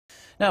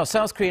Now,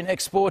 South Korean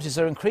exporters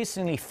are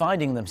increasingly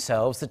finding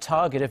themselves the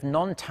target of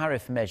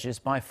non-tariff measures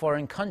by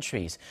foreign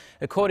countries.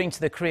 According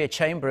to the Korea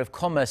Chamber of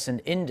Commerce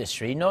and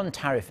Industry,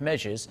 non-tariff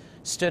measures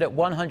stood at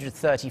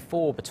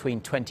 134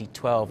 between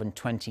 2012 and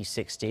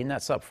 2016.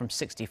 That's up from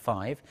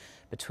 65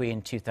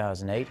 between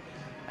 2008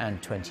 and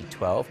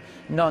 2012.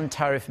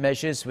 Non-tariff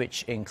measures,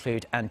 which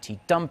include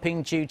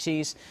anti-dumping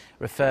duties,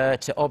 refer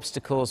to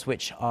obstacles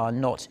which are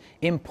not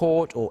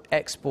import or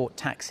export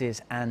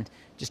taxes and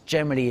just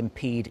generally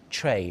impede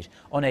trade.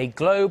 On a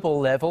global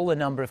level, the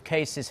number of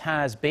cases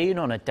has been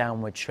on a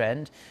downward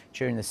trend.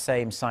 During the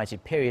same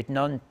cited period,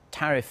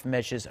 non-tariff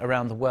measures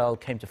around the world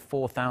came to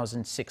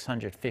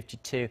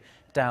 4,652,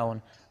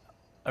 down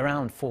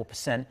around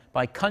 4%.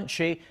 By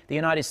country, the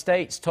United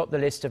States topped the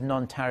list of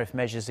non-tariff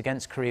measures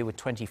against Korea with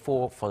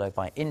 24, followed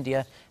by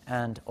India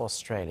and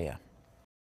Australia.